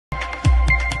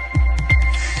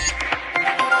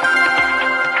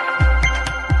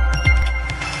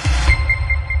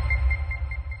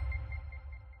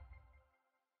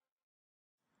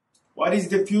What is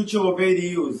the future of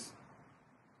ADUs?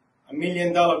 $1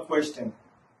 million question.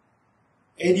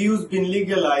 ADUs been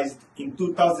legalized in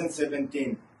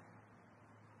 2017.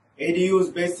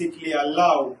 ADUs basically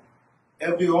allow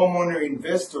every homeowner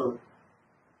investor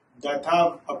that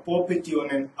have a property on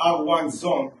an R1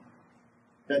 zone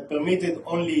that permitted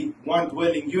only one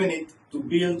dwelling unit to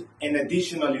build an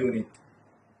additional unit.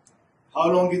 How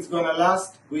long it's going to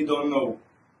last, we don't know.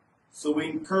 So we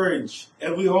encourage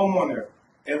every homeowner,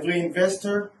 every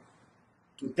investor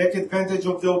to take advantage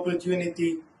of the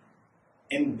opportunity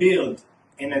and build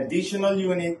an additional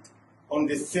unit on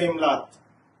the same lot.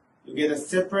 You get a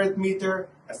separate meter,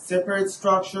 a separate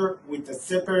structure with a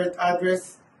separate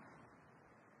address.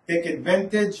 Take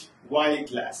advantage while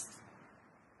it lasts.